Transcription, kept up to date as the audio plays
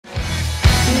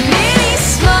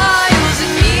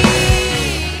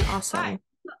Hi. Awesome.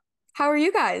 How are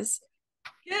you guys?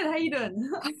 Good. How you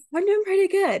doing? I'm doing pretty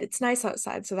good. It's nice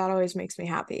outside, so that always makes me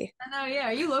happy. I know. Yeah.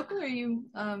 Are you local or are you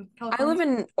I live California?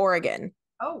 in Oregon,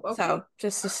 Oh, okay. so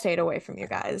just a All right. state away from you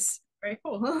guys. Very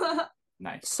cool.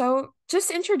 Nice. So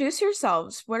just introduce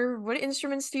yourselves. What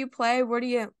instruments do you play?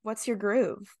 What's your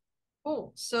groove?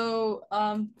 Cool. So,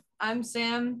 I'm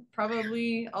Sam.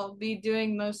 Probably I'll be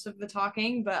doing most of the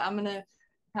talking, but I'm gonna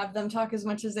have them talk as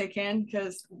much as they can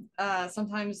because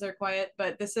sometimes they're quiet.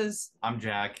 But this is I'm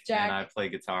Jack, and Jack. I play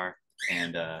guitar,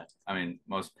 and I mean,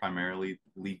 most primarily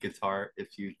lead guitar,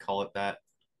 if you call it that.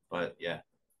 But yeah,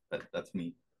 that's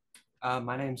me.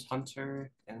 My name's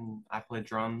Hunter, and I play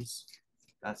drums.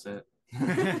 That's it.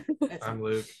 I'm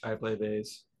Luke. I play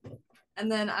bass.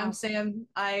 And then I'm Awesome. Sam.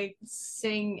 I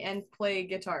sing and play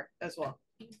guitar as well.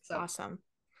 So, Awesome. cool.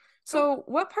 So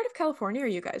what part of California are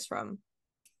you guys from?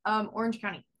 Orange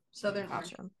County, Southern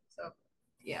Orange. Gotcha. So,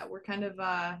 yeah, we're kind of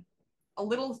a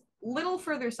little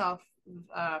further south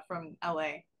from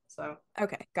LA. So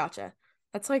Okay, gotcha.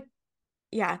 That's like,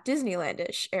 yeah,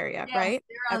 Disneyland-ish area, yeah, right?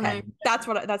 around there. Okay.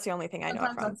 That's the only thing I know it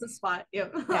Sometimes from. that's the spot.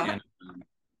 Yep. Yeah.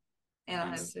 And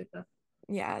Anaheim nice. too. So.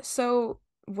 Yeah. So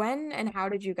when and how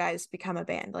did you guys become a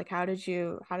band? Like how did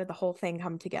the whole thing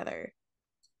come together?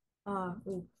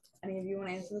 Ooh, any of you want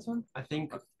to answer this one? I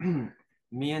think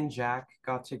me and Jack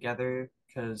got together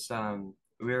because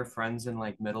we were friends in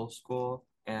like middle school,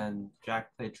 and Jack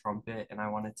played trumpet, and I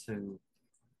wanted to,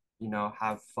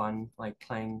 have fun like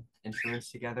playing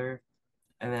instruments together.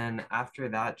 And then after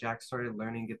that, Jack started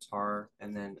learning guitar,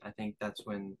 and then I think that's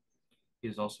when he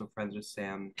was also friends with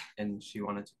Sam, and she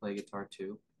wanted to play guitar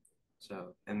too.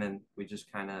 So, and then we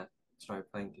just kind of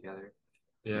started playing together.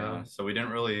 Yeah, Yeah. so we didn't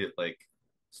really like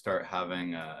start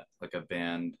having like a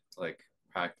band like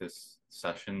practice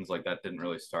sessions like that didn't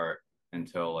really start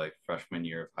until like freshman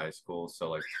year of high school, so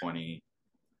like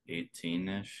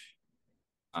 2018-ish,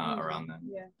 around then.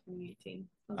 Yeah, 2018.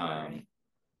 Sounds about Um, right.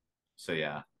 so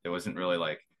yeah, it wasn't really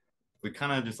like we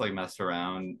kind of just like messed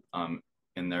around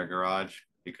in their garage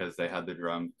because they had the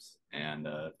drums and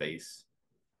bass.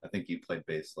 I think you played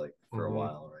bass like for a hmm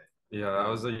while, right? Yeah, I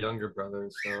was a younger brother,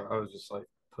 so I was just like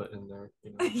put in there.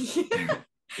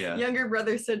 Yeah, Younger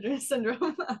brother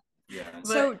syndrome. yeah. But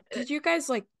So did you guys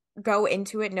like go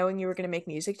into it knowing you were going to make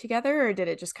music together, or did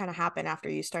it just kind of happen after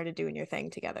you started doing your thing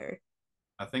together?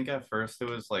 I think at first it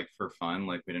was like for fun,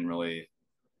 like we didn't really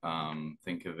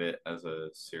think of it as a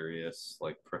serious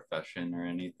like profession or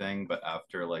anything, but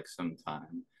after like some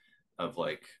time of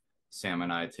like Sam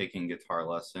and I taking guitar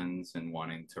lessons and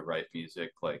wanting to write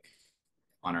music like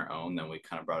on our own, then we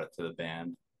kind of brought it to the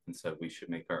band and said we should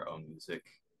make our own music.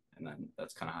 And then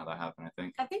that's kind of how that happened, I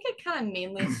think. I think it kind of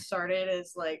mainly started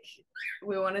as like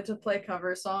we wanted to play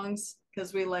cover songs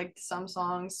because we liked some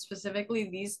songs. Specifically,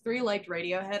 these three liked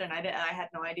Radiohead, and I had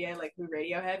no idea like who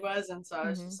Radiohead was, and so I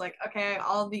was Hmm. just like, okay,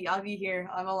 I'll be here.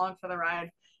 I'm along for the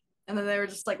ride. And then they were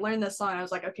just like, learn this song. I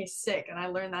was like, okay, sick. And I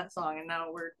learned that song, and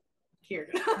now we're here.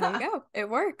 There you go. It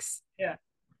works. Yeah.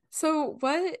 So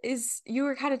you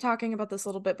were kind of talking about this a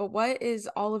little bit, but what is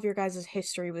all of your guys'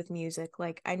 history with music?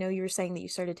 Like, I know you were saying that you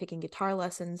started taking guitar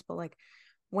lessons, but like,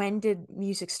 when did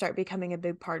music start becoming a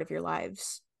big part of your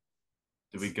lives?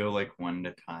 Did we go like one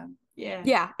at a time? Yeah.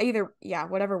 Yeah,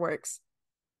 whatever works.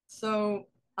 So,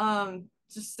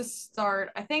 just to start,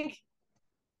 I think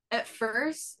at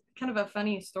first, kind of a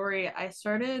funny story.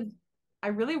 I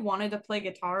really wanted to play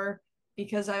guitar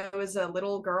because I was a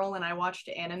little girl and I watched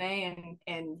anime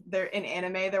and there in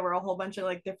anime there were a whole bunch of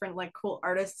like different like cool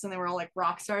artists and they were all like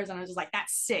rock stars and I was just like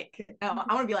that's sick. I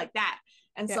want to be like that.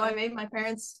 And so I Yeah. made my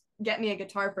parents get me a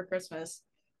guitar for Christmas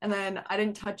and then I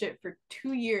didn't touch it for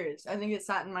 2 years. I think it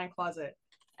sat in my closet.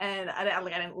 And I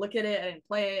didn't look at it, I didn't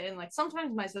play it and like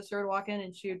sometimes my sister would walk in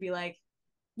and she would be like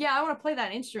yeah, I want to play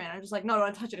that instrument. I'm just like, no,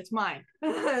 don't touch it. It's mine.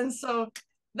 And so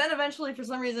then eventually, for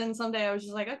some reason, someday I was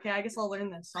just like, okay, I guess I'll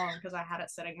learn this song because I had it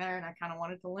sitting there and I kind of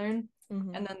wanted to learn.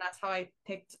 Hmm. And then that's how I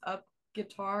picked up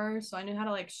guitar. So I knew how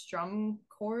to like strum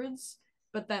chords.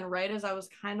 But then right as I was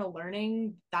kind of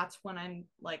learning, that's when I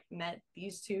like met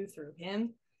these two through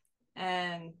him.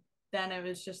 And then it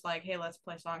was just like, hey, let's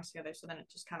play songs together. So then it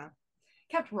just kind of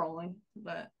kept rolling.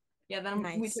 But yeah, then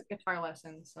we Nice. took guitar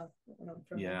lessons. So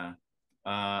from there. Yeah.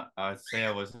 I'd say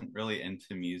I wasn't really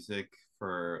into music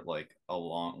for like a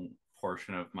long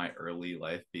portion of my early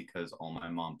life because all my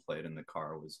mom played in the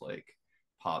car was like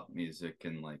pop music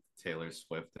and like Taylor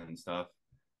Swift and stuff.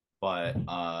 But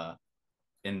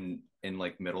in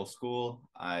like middle school,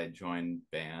 I joined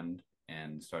band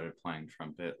and started playing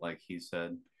trumpet, like he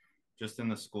said, just in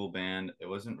the school band. It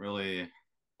wasn't really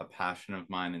a passion of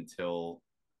mine until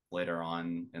later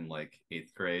on in like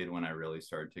 8th grade when I really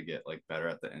started to get like better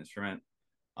at the instrument.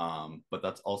 But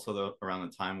that's also around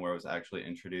the time where I was actually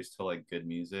introduced to like good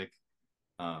music.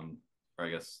 Or I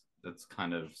guess that's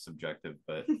kind of subjective,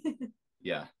 but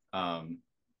yeah.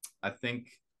 I think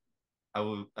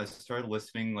I started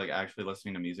listening, like actually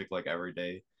listening to music like every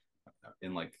day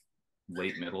in like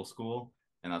late middle school,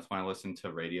 and that's when I listened to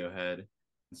Radiohead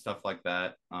and stuff like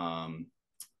that.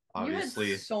 You had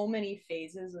Obviously, so many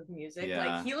phases of music. Like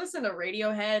yeah, he listened to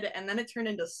Radiohead, and then it turned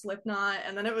into Slipknot,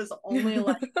 and then it was only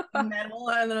like metal,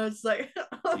 and then it was like,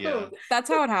 oh, yeah, That's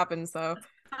how it happens, though.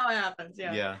 how it happens.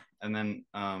 Yeah. yeah. And then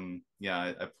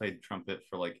yeah, I played trumpet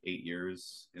for like 8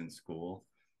 years in school,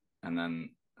 and then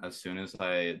as soon as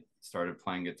I started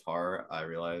playing guitar, I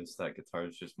realized that guitar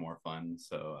is just more fun,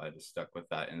 so I just stuck with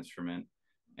that instrument,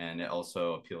 and it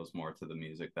also appeals more to the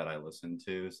music that I listen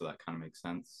to, so that kind of makes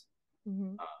sense.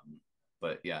 Mhm.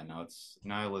 But yeah, now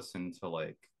I listen to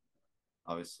like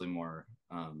obviously more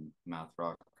math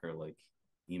rock or like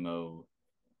emo,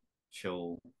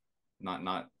 chill,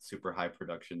 not super high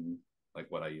production like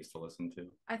what I used to listen to.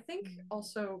 I think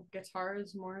also guitar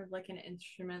is more of like an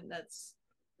instrument that's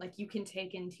like you can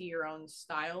take into your own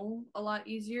style a lot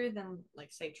easier than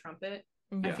like say trumpet.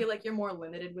 I Yeah. feel like you're more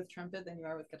limited with trumpet than you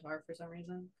are with guitar for some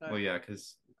reason. But Well, yeah,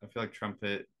 because I feel like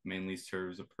trumpet mainly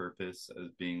serves a purpose as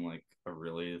being like a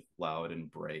really loud and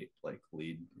bright like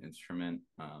lead instrument,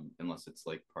 unless it's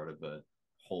like part of a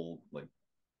whole like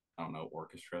I don't know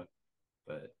orchestra.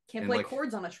 But can't in play like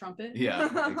chords on a trumpet. yeah,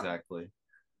 exactly.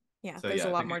 Yeah, So there's yeah, a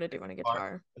I lot think more to do on a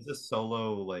guitar. as a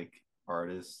solo like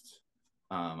artist,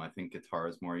 I think guitar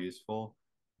is more useful,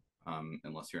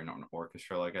 unless you're in an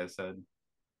orchestra, like I said.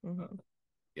 Mhm.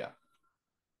 Yeah,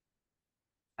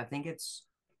 I think it's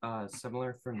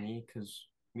similar for me because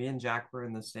me and Jack were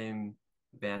in the same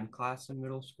band class in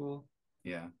middle school,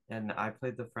 yeah, and I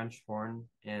played the French horn,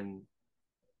 and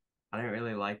I didn't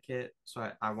really like it.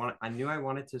 So I knew I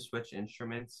wanted to switch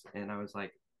instruments, and I was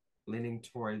like leaning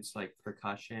towards like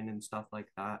percussion and stuff like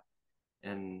that.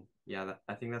 And yeah,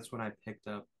 I think that's when I picked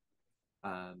up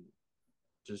um,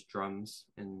 just drums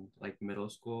in like middle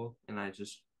school, and I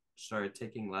just started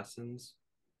taking lessons.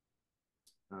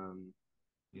 Um,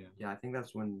 yeah, yeah, I think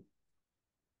that's when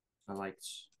I like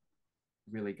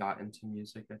really got into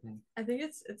music, I think. I think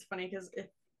it's funny because if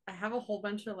I have a whole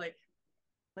bunch of like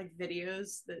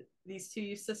videos that these two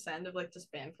used to send of like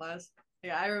just band class.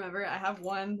 Yeah, I remember I have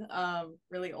one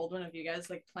really old one of you guys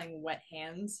like playing Wet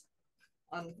Hands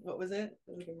on what was it?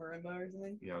 It was like a marimba or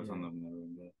something. yeah. I was on the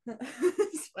marimba.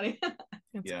 It's funny.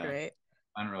 It's Yeah, great.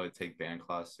 I don't really take band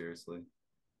class seriously.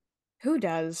 Who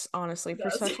does, honestly, for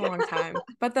Does. such a long time?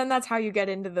 But then that's how you get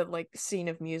into the like scene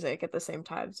of music at the same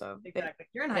time. So Exactly.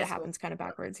 You're in it high school. happens kind of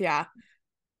backwards. Yeah.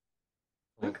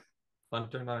 Well,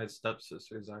 Hunter and I's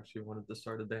stepsisters actually wanted to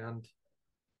start a band.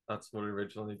 That's what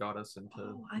originally got us into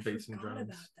Oh, I bass and forgot drums.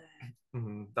 about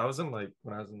that. That was in like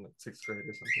when I was in like 6th grade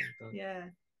or something like that. Yeah.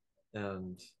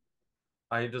 And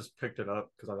I just picked it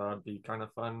up because I thought it'd be kind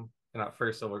of fun. And at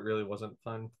first, it really wasn't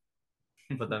fun.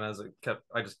 But then as it kept,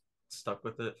 I just stuck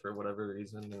with it for whatever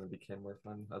reason, and it became more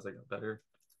fun as I got better.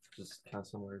 Just kind of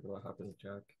similar to what happened with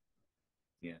Jack.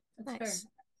 Yeah, That's Nice.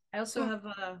 fair. I also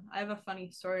have a funny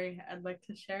story I'd like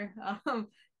to share.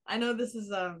 I know this is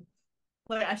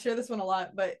like I share this one a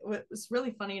lot, but what's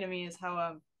really funny to me is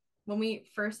how when we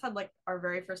first had like our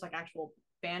very first like actual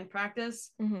band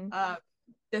practice, Mm-hmm.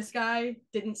 this guy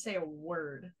didn't say a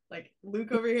word. Like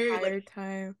Luke over here, Entire like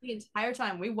time. the entire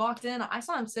time we walked in, I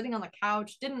saw him sitting on the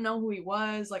couch, didn't know who he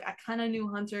was. Like I kind of knew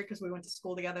Hunter because we went to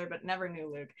school together, but never knew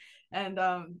Luke. And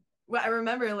well, I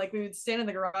remember like we would stand in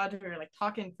the garage and we were like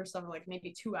talking for some like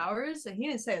maybe 2 hours, and he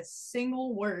didn't say a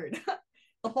single word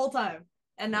the whole time.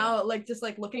 And now like just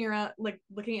like looking around, like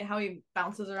looking at how he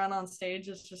bounces around on stage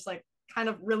is just like kind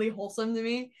of really wholesome to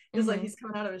me because like Mhm. he's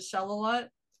coming out of his shell a lot.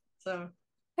 So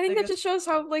I think I that guess just shows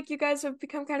how like you guys have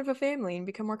become kind of a family and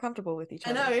become more comfortable with each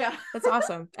I other. know, yeah. That's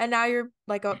awesome. And now you're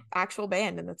like a actual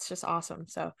band, and that's just awesome.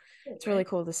 So it's really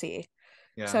cool to see.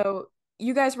 yeah. So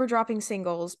you guys were dropping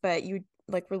singles, but you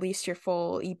like released your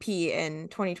full EP in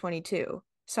 2022.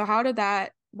 So how did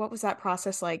that, what was that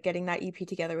process like getting that EP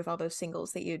together with all those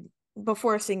singles that you'd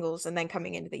before singles and then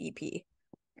coming into the EP?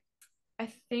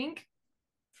 I think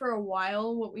for a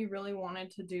while, what we really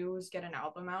wanted to do was get an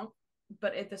album out.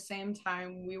 But at the same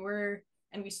time, we were,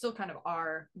 and we still kind of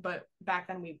are, but back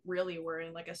then we really were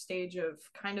in like a stage of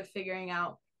kind of figuring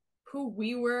out who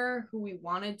we were, who we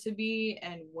wanted to be,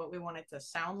 and what we wanted to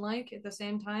sound like at the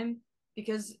same time.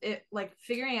 Because it, like,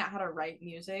 figuring out how to write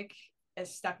music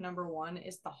as step number one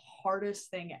is the hardest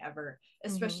thing ever,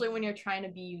 especially when you're trying to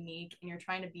be unique and you're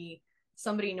trying to be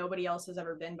somebody nobody else has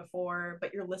ever been before,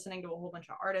 but you're listening to a whole bunch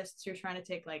of artists you're trying to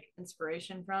take like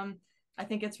inspiration from. I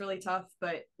think it's really tough,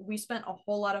 but we spent a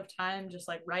whole lot of time just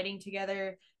like writing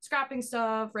together, scrapping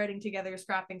stuff, writing together,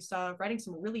 scrapping stuff, writing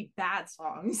some really bad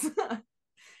songs.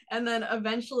 And then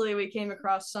eventually we came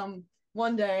across some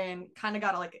one day and kind of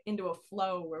got like into a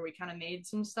flow where we kind of made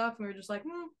some stuff and we were just like,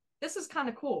 this is kind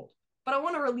of cool, but I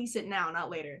want to release it now,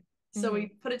 not later. So we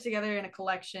put it together in a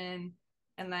collection,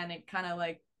 and then it kind of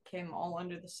like came all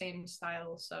under the same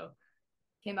style. So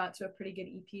came out to a pretty good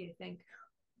EP, I think.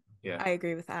 Yeah, I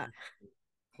agree with that.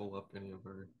 Pull up any of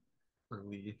our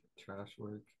early trash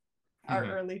work. Our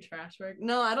early trash work.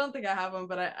 No, I don't think I have them,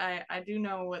 but I do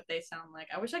know what they sound like.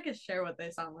 I wish I could share what they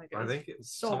sound like. I think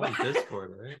it's so on bad.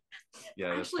 Discord, right?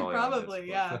 Yeah, actually probably,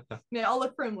 yeah. Yeah, I'll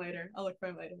look for him later.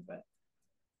 But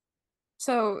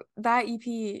So that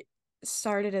EP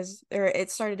started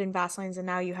it started in Vastlines, and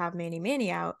now you have Manny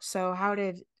Manny out. So how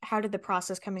did the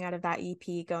process coming out of that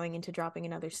EP going into dropping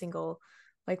another single,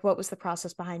 like what was the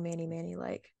process behind Manny Manny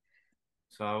like?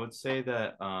 So I would say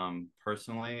that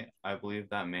personally, I believe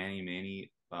that Manny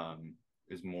Manny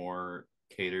is more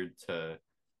catered to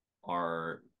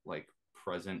our like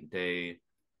present day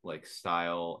like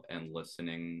style and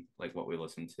listening, like what we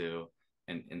listen to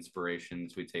and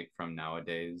inspirations we take from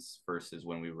nowadays versus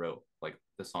when we wrote like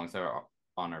the songs that are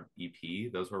on our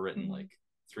EP. Those were written like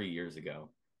 3 years ago.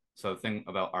 So the thing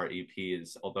about our EP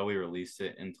is, although we released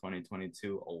it in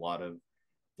 2022, a lot of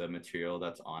the material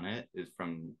that's on it is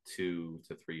from 2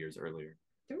 to 3 years earlier.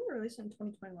 Did we release it in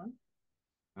 2021?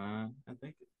 I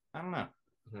think, I don't know.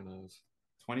 Who knows?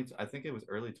 I think it was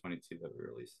early 22 that we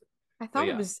released it. I thought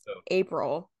it was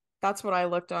April. That's what I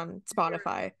looked on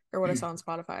Spotify, or what I saw on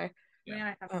Spotify.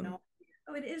 Yeah, I have no.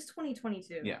 Oh, it is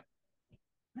 2022. Yeah. I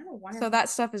don't know why. So that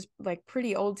stuff is like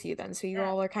pretty old to you then. So you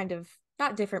all are kind of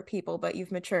not different people, but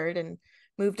you've matured and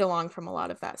moved along from a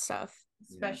lot of that stuff.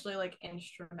 Especially like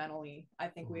instrumentally, I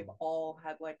think we've all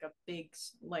had like a big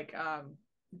like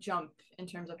jump in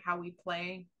terms of how we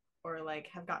play, or like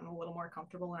have gotten a little more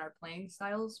comfortable in our playing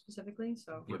styles specifically.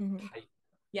 So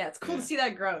yeah, it's cool to see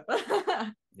that growth.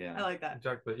 Yeah, I like that.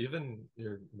 Jack, but even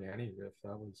your Manny riff,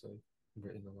 that was like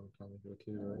written a long time ago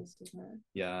too, right?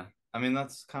 Yeah, I mean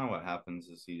that's kind of what happens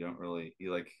is you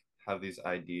like have these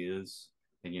ideas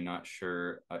and you're not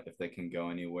sure if they can go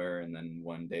anywhere, and then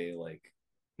one day like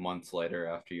months later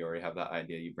after you already have that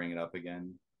idea, you bring it up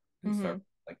again and start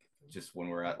like just when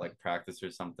we're at like practice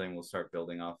or something, we'll start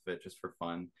building off of it just for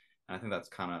fun. And I think that's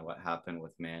kind of what happened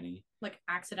with Manny. Like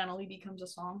accidentally becomes a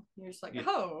song. You're just like,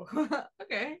 oh,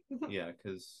 okay. Yeah,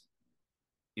 because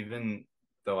even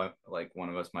though like one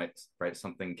of us might write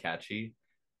something catchy,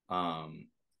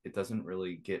 it doesn't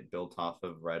really get built off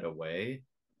of right away.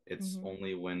 It's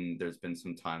only when there's been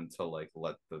some time to like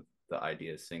let the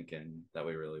idea sink in that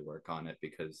we really work on it,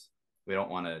 because we don't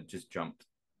want to just jump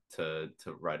to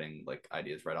writing like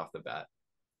ideas right off the bat,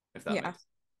 if that makes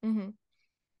sense.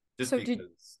 Just so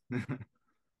because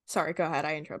sorry, go ahead,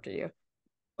 I interrupted you.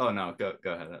 Oh no, go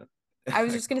ahead. I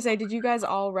was just gonna say, did you guys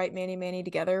all write Manny Manny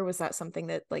together, or was that something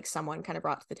that like someone kind of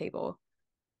brought to the table?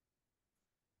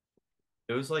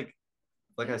 It was like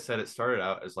I said, it started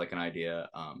out as like an idea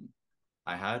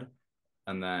I had,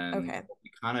 and then what we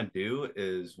kind of do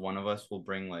is one of us will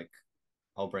bring like,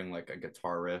 I'll bring like a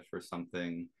guitar riff or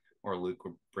something, or Luke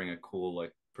will bring a cool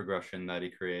like progression that he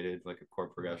created, like a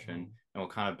chord progression, and we'll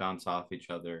kind of bounce off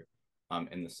each other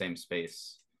in the same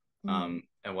space. And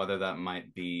whether that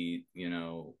might be, you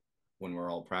know, when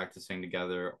we're all practicing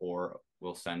together, or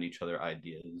we'll send each other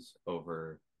ideas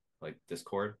over like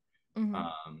Discord.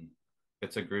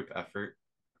 It's a group effort,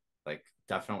 like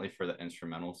definitely for the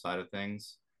instrumental side of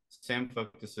things. Sam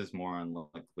focuses more on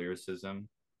like lyricism,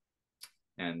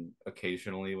 and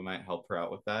occasionally we might help her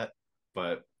out with that,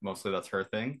 but mostly that's her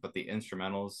thing. But the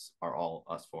instrumentals are all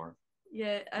us four.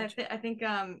 Yeah, I think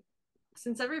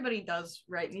since everybody does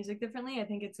write music differently, I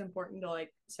think it's important to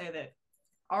like say that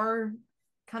our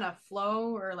kind of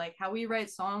flow, or like how we write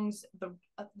songs,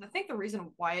 I think the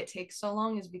reason why it takes so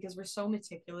long is because we're so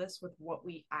meticulous with what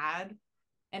we add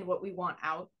and what we want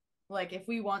out. Like if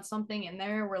we want something in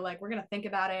there, we're like, we're gonna think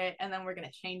about it, and then we're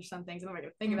gonna change some things, and then we're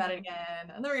gonna think about it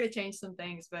again, and then we're gonna change some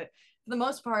things. But for the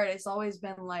most part, it's always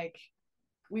been like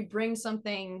we bring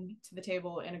something to the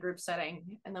table in a group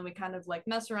setting, and then we kind of like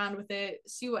mess around with it,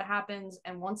 see what happens,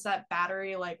 and once that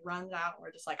battery like runs out,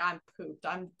 we're just like, I'm pooped,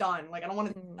 I'm done, like I don't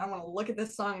want to look at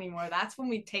this song anymore. That's when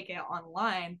we take it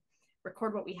online,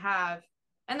 record what we have,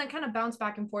 and then kind of bounce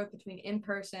back and forth between in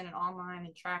person and online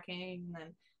and tracking, and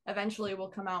then eventually we'll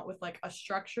come out with like a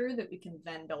structure that we can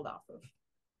then build off of.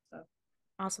 So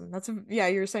Awesome. Yeah,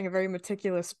 you were saying a very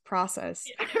meticulous process.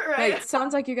 Yeah, But right. it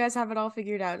sounds like you guys have it all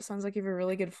figured out. It sounds like you have a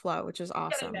really good flow, which is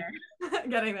awesome.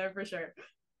 Getting there for sure.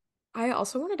 I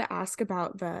also wanted to ask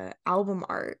about the album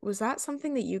art. Was that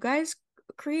something that you guys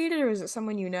created, or is it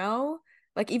someone you know?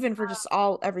 Like, even for just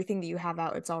everything that you have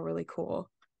out, it's all really cool.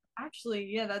 Actually,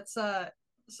 yeah, that's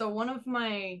so one of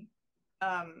my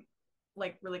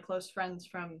like really close friends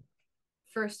from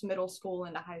first middle school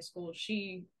into high school,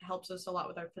 she helps us a lot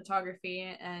with our photography,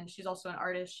 and she's also an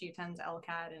artist. She attends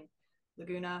LCAD in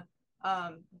Laguna.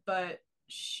 But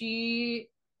she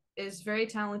is very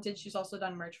talented. She's also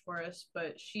done merch for us,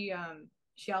 but she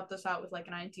helped us out with like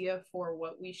an idea for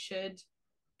what we should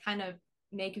kind of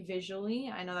make visually.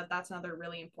 I know that that's another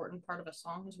really important part of a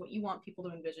song is what you want people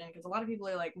to envision, because a lot of people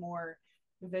are like more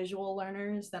visual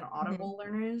learners than audible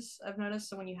learners, I've noticed.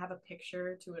 So when you have a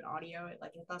picture to an audio, it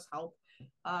does help.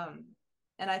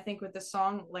 And I think with this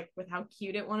song, like with how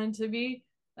cute it wanted to be,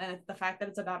 and the fact that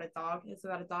it's about a dog,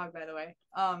 by the way.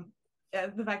 Yeah,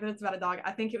 the fact that it's about a dog,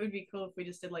 I think it would be cool if we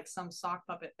just did like some sock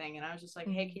puppet thing. And I was just like,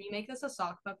 hey, can you make this a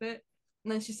sock puppet?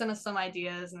 And then she sent us some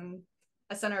ideas, and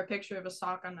I sent her a picture of a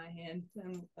sock on my hand,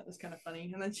 and that was kind of funny.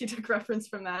 And then she took reference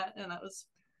from that, and that was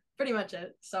pretty much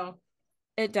it. So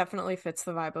it definitely fits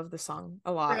the vibe of the song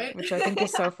a lot, right? which I think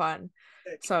is so fun.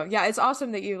 So yeah, it's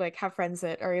awesome that you like have friends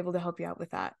that are able to help you out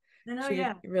with that. I know, she did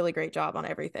yeah. a really great job on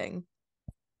everything.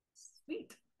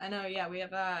 Sweet. I know, yeah. We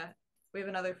have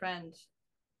another friend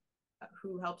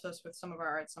who helps us with some of our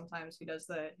art sometimes. She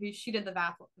did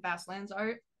the Vastlands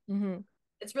art.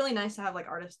 It's really nice to have like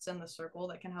artists in the circle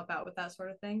that can help out with that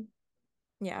sort of thing.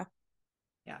 Yeah,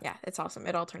 it's awesome.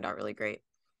 It all turned out really great.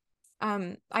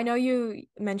 I know you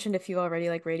mentioned a few already,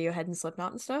 like Radiohead and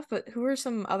Slipknot and stuff, but who are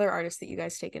some other artists that you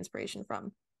guys take inspiration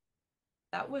from?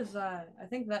 That was I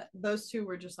think that those two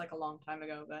were just like a long time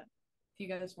ago, but if you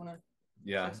guys want to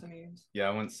yeah I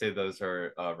wouldn't say those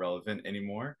are relevant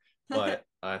anymore, but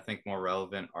I think more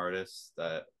relevant artists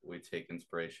that we take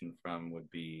inspiration from would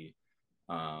be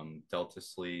Delta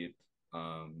Sleep,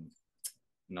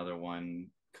 another one,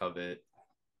 Covet,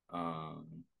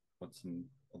 what's some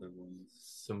other ones?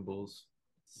 Symbols.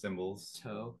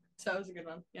 Toe is a good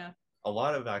one. Yeah. A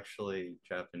lot of actually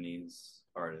Japanese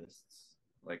artists,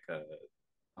 like I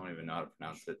don't even know how to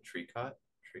pronounce it. Tricot.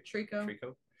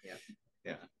 Trico.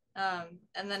 Yeah.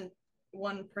 And then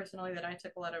one personally that I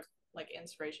took a lot of like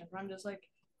inspiration from, just like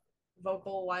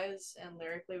vocal wise and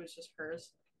lyrically, was just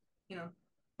hers. You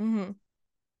know.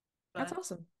 That's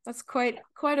awesome. That's quite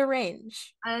a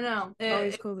range. I know. It's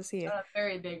always cool to see it. A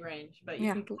very big range, but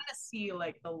you can kind of see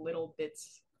like the little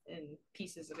bits and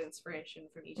pieces of inspiration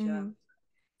from each of them.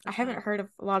 I haven't heard of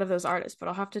a lot of those artists, but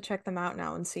I'll have to check them out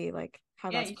now and see like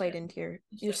how that's played into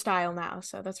your style now.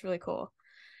 So that's really cool.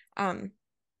 And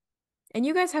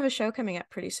you guys have a show coming up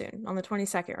pretty soon on the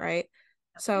 22nd, right?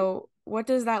 So what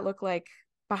does that look like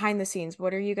behind the scenes?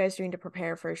 What are you guys doing to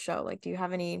prepare for a show? Like, do you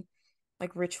have any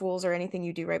like rituals or anything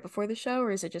you do right before the show, or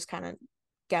is it just kind of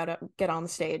get on the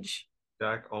stage?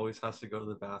 Jack always has to go to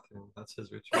the bathroom. That's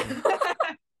his ritual.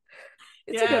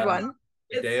 It's a good one.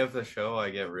 The day of the show,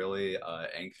 I get really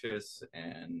anxious,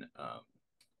 and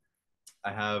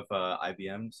I have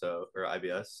IBS, so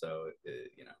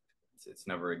it's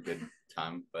never a good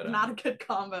time. But not a good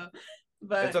combo,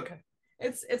 but it's okay.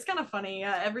 It's kind of funny.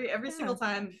 Yeah, every single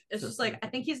time, it's just like I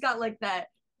think he's got like that,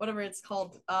 whatever it's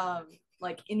called,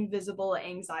 like invisible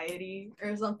anxiety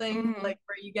or something, like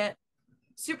where you get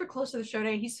super close to the show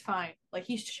day, he's fine, like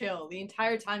he's chill the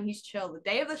entire time. He's chill. The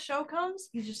day of the show comes,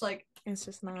 he's just like, it's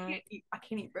just not. I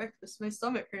can't eat breakfast. My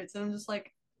stomach hurts, and I'm just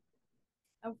like,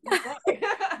 oh,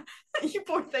 you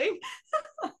poor thing.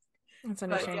 That's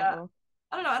understandable.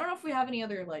 I don't know if we have any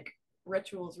other like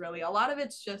rituals really. A lot of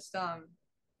it's just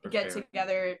get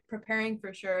together, preparing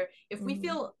for sure. If we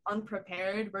feel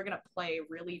unprepared, we're gonna play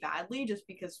really badly just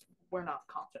because we're not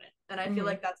confident. And I feel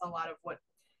like that's a lot of what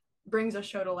brings a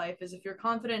show to life, is if you're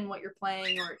confident in what you're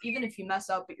playing, or even if you mess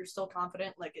up but you're still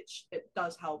confident, like it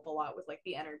does help a lot with like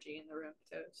the energy in the room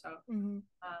too. So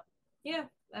yeah,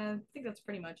 I think that's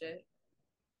pretty much it.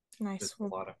 Nice. Just a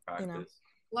lot of practice.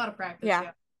 A lot of practice.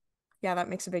 Yeah, that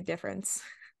makes a big difference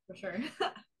for sure.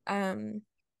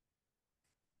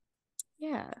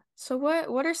 Yeah. So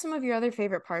what are some of your other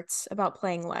favorite parts about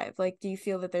playing live? Like, do you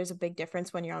feel that there's a big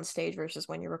difference when you're on stage versus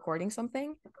when you're recording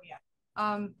something? Yeah.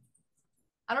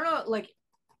 I don't know, like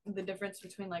the difference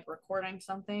between like recording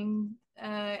something.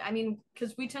 I mean,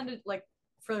 because we tended, like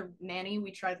for Manny, we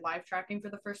tried live tracking for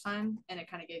the first time, and it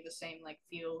kind of gave the same like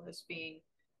feel as being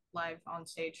live on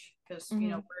stage, because you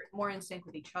know, we're more in sync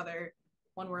with each other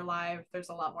when we're live. There's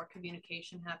a lot more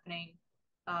communication happening.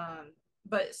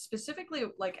 But specifically,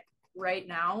 like right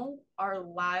now, our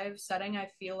live setting, I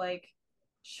feel like,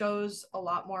 shows a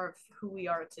lot more of who we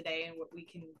are today and what we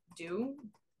can do.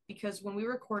 Because when we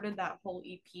recorded that whole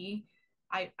EP,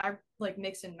 I like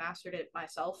mixed and mastered it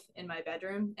myself in my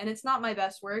bedroom, and it's not my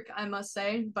best work, I must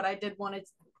say, but I did want it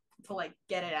to like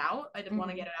get it out. I did want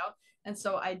to get it out, and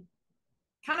so I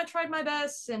kind of tried my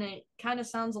best, and it kind of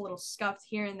sounds a little scuffed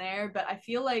here and there, but I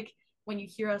feel like when you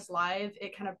hear us live,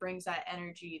 it kind of brings that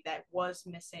energy that was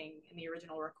missing in the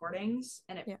original recordings,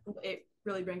 and it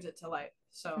really brings it to life.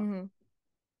 So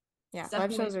yeah,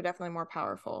 live shows are definitely more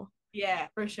powerful. Yeah,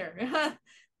 for sure.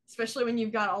 Especially when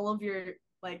you've got all of your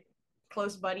like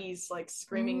close buddies like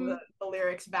screaming the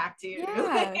lyrics back to you.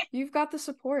 Yeah, you've got the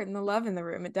support and the love in the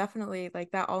room. It definitely,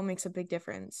 like, that all makes a big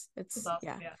difference. It's awesome,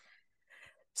 yeah. yeah.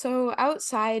 So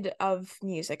outside of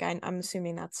music, I'm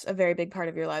assuming that's a very big part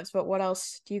of your lives, but what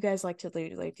else do you guys like to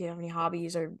do? Like, do you have any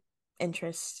hobbies or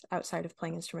interests outside of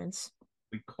playing instruments?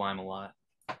 We climb a lot.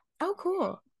 Oh,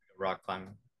 cool. Rock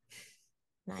climbing.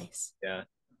 Nice. Yeah.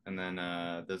 And then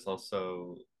there's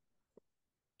also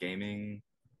gaming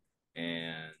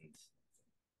and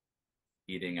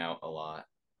eating out a lot.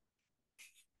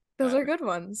 Those are good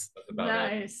ones. That's about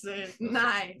Nice. it.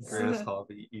 Nice. Greatest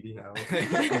hobby, eating out.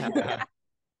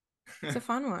 It's a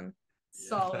fun one.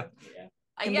 Solid. Yeah.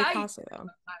 Can be costly though.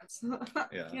 Sometimes.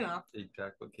 Yeah. You know. Hey,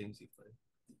 Jack, what games do you play?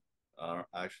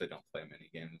 I actually don't play many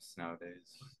games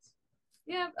nowadays.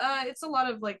 Yeah, it's a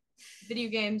lot of like video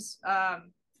games.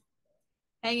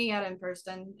 Hanging out in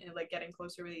person and like getting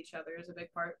closer with each other is a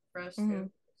big part for us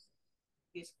too.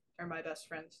 These are my best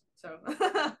friends, so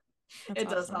it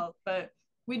does help. But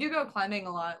we do go climbing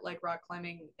a lot. Like rock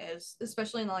climbing is,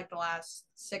 especially in like the last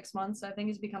 6 months, I think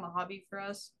has become a hobby for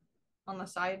us. On the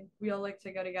side, we all like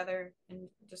to go together and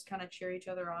just kind of cheer each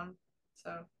other on.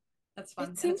 So that's fun.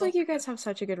 It seems like you guys have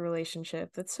such a good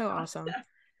relationship. That's so awesome.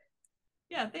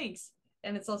 Yeah, thanks.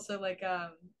 And it's also like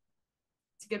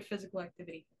it's a good physical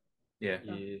activity. Yeah.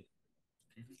 So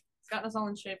it's gotten us all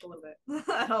in shape a little bit.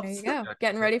 That helps. There you go.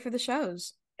 Getting ready for the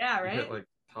shows. Yeah, right? You hit like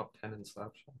top 10 in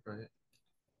Slapshot, right?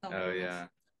 Oh yeah.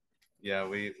 Yeah,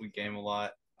 we game a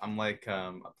lot. I'm like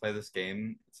I play this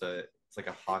game. It's like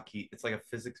a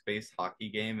physics-based hockey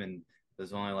game, and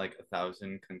there's only like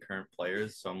 1,000 concurrent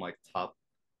players, so I'm like top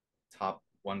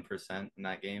 1% in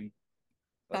that game.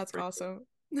 That's awesome.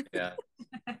 Yeah.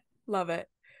 Love it.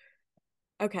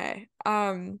 Okay.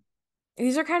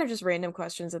 These are kind of just random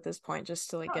questions at this point, just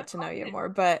to like get to know you more.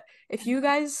 But if you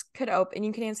guys could open,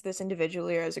 you can answer this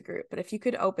individually or as a group, but if you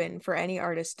could open for any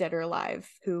artist, dead or alive,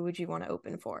 who would you want to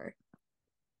open for?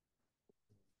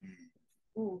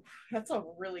 Ooh, that's a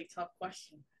really tough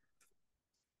question.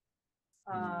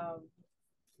 I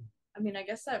mean, I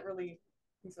guess that really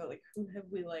is like, who have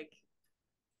we like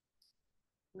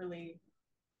really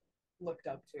looked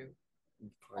up to?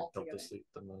 Probably Delta Sleep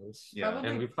the most. Yeah. Probably.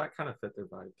 And we probably kind of fit their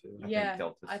vibe too.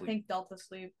 I think Delta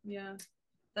Sleep. Yeah,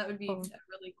 that would be a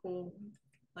really cool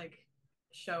like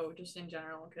show just in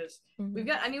general, because we've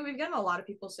gotten a lot of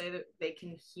people say that they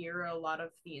can hear a lot of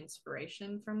the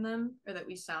inspiration from them, or that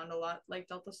we sound a lot like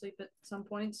Delta Sleep at some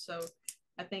points. So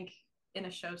I think in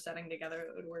a show setting together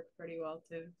it would work pretty well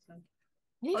too. So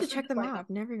I need to check them out. I've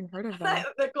never even heard of them.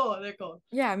 They're cool.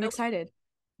 Yeah, I'm excited.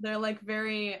 They're like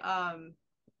very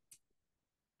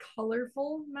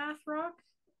colorful math rock,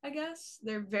 I guess.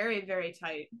 They're very, very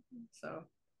tight. So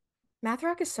math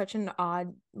rock is such an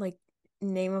odd like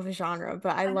name of a genre,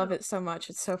 but I love it so much.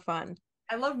 It's so fun.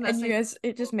 I love messing. And you guys,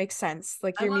 it just makes sense.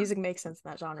 Like your music makes sense in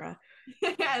that genre.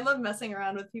 I love messing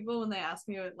around with people when they ask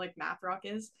me what like math rock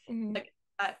is. Like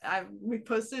we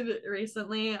posted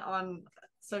recently on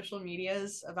social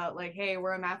medias about like, hey,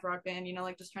 we're a math rock band, you know,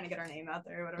 like just trying to get our name out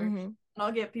there or whatever. And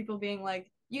I'll get people being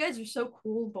like, you guys are so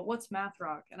cool, but what's math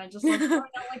rock? And I just like throwing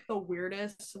out like the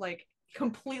weirdest, like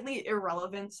completely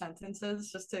irrelevant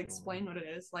sentences just to explain what it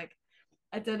is. Like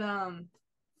I did one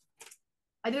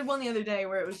the other day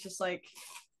where it was just like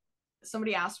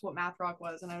somebody asked what math rock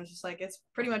was, and I was just like, it's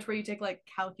pretty much where you take like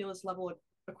calculus level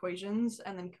equations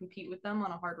and then compete with them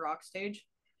on a hard rock stage.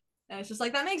 And it's just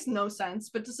like, that makes no sense,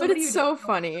 but to somebody, but it's so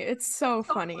funny. It's so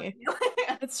funny.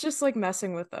 It's just like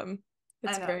messing with them.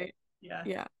 It's great.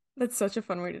 Yeah, that's such a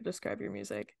fun way to describe your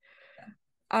music.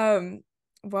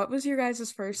 What was your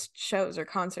guys' first shows or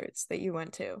concerts that you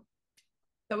went to?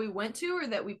 That we went to, or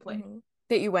that we played?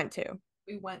 That you went to.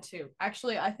 We went to.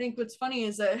 Actually, I think what's funny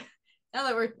is that now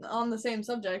that we're on the same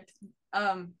subject,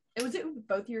 was it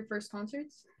both your first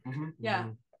concerts? Yeah.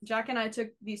 Jack and I took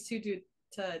these two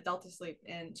to Delta Sleep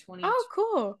in 2020. Oh,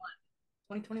 cool.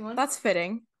 2021. That's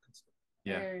fitting.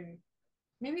 Yeah.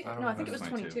 Maybe I don't no, I think it know. was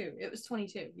 22. It was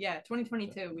 22. Yeah,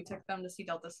 2022. We took them to see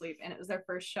Delta Sleep, and it was their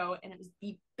first show, and it was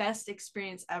the best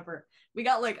experience ever. We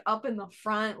got like up in the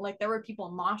front, like there were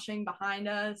people moshing behind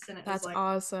us, and it was That's like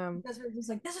awesome. because we're just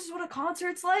like, this is what a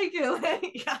concert's like.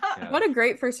 Like, Yeah. What a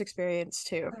great first experience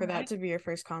too, for that Right? to be your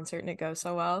first concert and it goes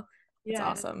so well. It's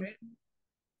Yeah, it's awesome. great.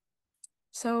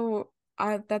 So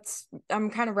I'm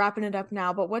kind of wrapping it up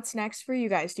now, but what's next for you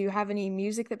guys? Do you have any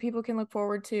music that people can look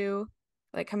forward to,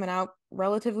 like coming out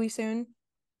relatively soon?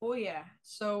 Oh yeah.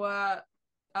 So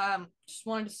just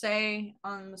wanted to say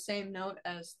on the same note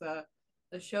as the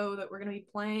show that we're gonna be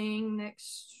playing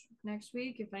next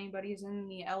week, if anybody's in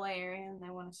the LA area and they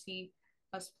want to see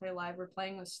us play live, we're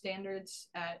playing with Standards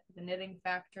at the Knitting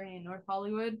Factory in North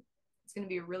Hollywood. It's gonna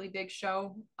be a really big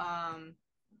show.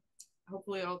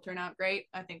 Hopefully it'll turn out great.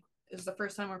 I think this is the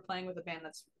first time we're playing with a band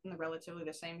that's in the relatively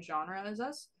the same genre as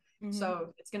us. Mhm.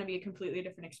 So it's going to be a completely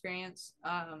different experience.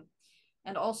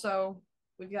 And also,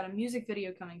 we've got a music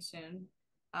video coming soon.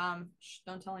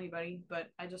 Don't tell anybody,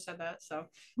 but I just said that. So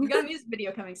we've got a music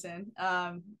video coming soon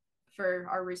for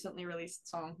our recently released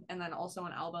song. And then also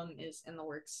an album is in the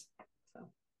works. So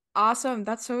Awesome.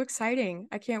 That's so exciting.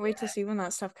 I can't wait to see when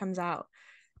that stuff comes out.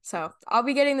 So I'll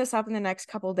be getting this up in the next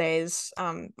couple days.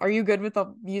 Are you good with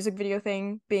the music video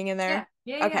thing being in there?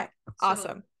 Yeah. Okay. Yeah.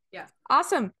 Awesome. Yeah.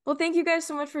 Awesome. Well, thank you guys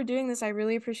so much for doing this. I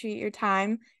really appreciate your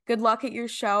time. Good luck at your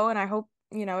show, and I hope,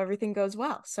 everything goes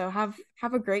well. So have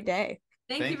a great day.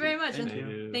 Thank you very much. Thank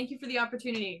and you. Thank you for the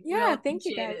opportunity. Yeah, Really thank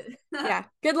you appreciate guys. it. Yeah.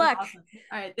 Good luck. Awesome.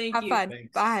 All right. Thank Have you. fun.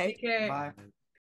 Thanks. Bye. Take care. Bye.